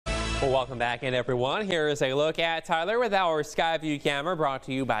Well, welcome back in, everyone. Here is a look at Tyler with our Skyview camera, brought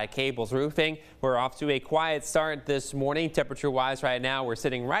to you by Cables Roofing. We're off to a quiet start this morning. Temperature-wise right now, we're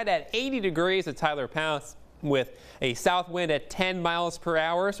sitting right at 80 degrees at Tyler Pass, with a south wind at 10 miles per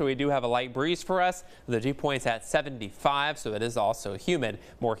hour, so we do have a light breeze for us. The dew point's at 75, so it is also humid,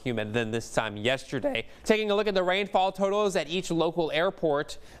 more humid than this time yesterday. Taking a look at the rainfall totals at each local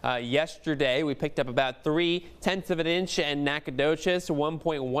airport yesterday, we picked up about 0.3 of an inch in Nacogdoches,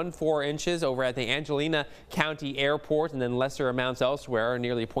 1.14 inches over at the Angelina County Airport, and then lesser amounts elsewhere,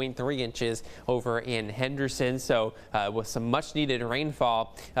 nearly 0.3 inches over in Henderson. So with some much needed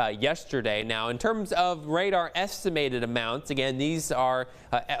rainfall yesterday. Now, in terms of radar estimated amounts, again, these are,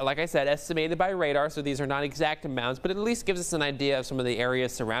 like I said, estimated by radar, so these are not exact amounts, but it at least gives us an idea of some of the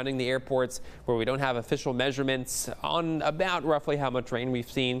areas surrounding the airports where we don't have official measurements on about roughly how much rain we've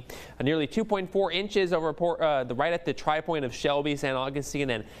seen. Nearly 2.4 inches over right at the tri-point of Shelby, San Augustine,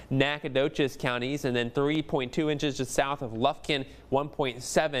 and Nacogdoches counties, and then 3.2 inches just south of Lufkin,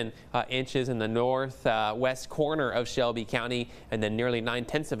 1.7 inches in the northwest corner of Shelby County, and then nearly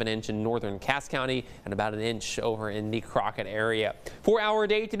 0.9 of an inch in northern Cass County, and about an inch over in the Crockett area. For our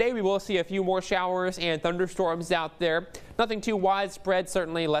day today, we will see a few more showers and thunderstorms out there. Nothing too widespread,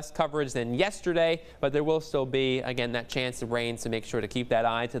 certainly less coverage than yesterday, but there will still be, again, that chance of rain, so make sure to keep that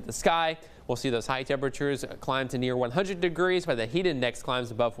eye to the sky. We'll see those high temperatures climb to near 100 degrees, while the heat index climbs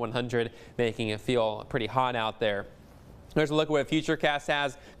above 100, making it feel pretty hot out there. There's a look at what Futurecast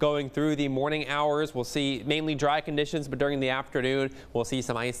has going through the morning hours. We'll see mainly dry conditions, but during the afternoon, we'll see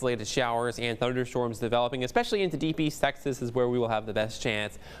some isolated showers and thunderstorms developing, especially into deep East Texas is where we will have the best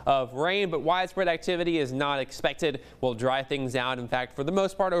chance of rain, but widespread activity is not expected. We'll dry things out. In fact, for the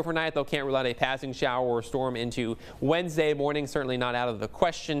most part overnight, they can't rule out a passing shower or storm into Wednesday morning. Certainly not out of the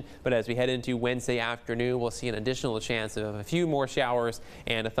question, but as we head into Wednesday afternoon, we'll see an additional chance of a few more showers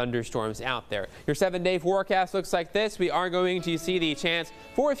and thunderstorms out there. Your 7-day forecast looks like this. We are going to see the chance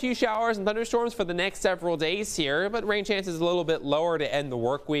for a few showers and thunderstorms for the next several days here, but rain chances a little bit lower to end the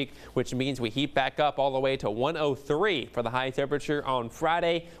work week, which means we heat back up all the way to 103 for the high temperature on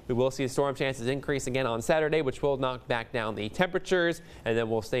Friday. We will see storm chances increase again on Saturday, which will knock back down the temperatures, and then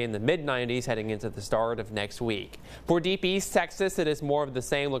we'll stay in the mid-90s heading into the start of next week. For deep East Texas, it is more of the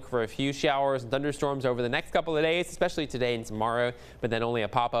same. Look for a few showers and thunderstorms over the next couple of days, especially today and tomorrow, but then only a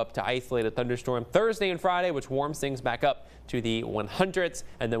pop-up to isolated thunderstorm Thursday and Friday, which warms things back up to the 100s,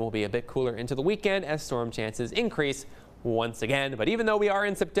 and then we'll be a bit cooler into the weekend as storm chances increase once again. But even though we are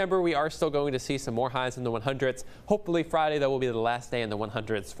in September, we are still going to see some more highs in the 100s. Hopefully Friday, though, will be the last day in the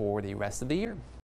 100s for the rest of the year.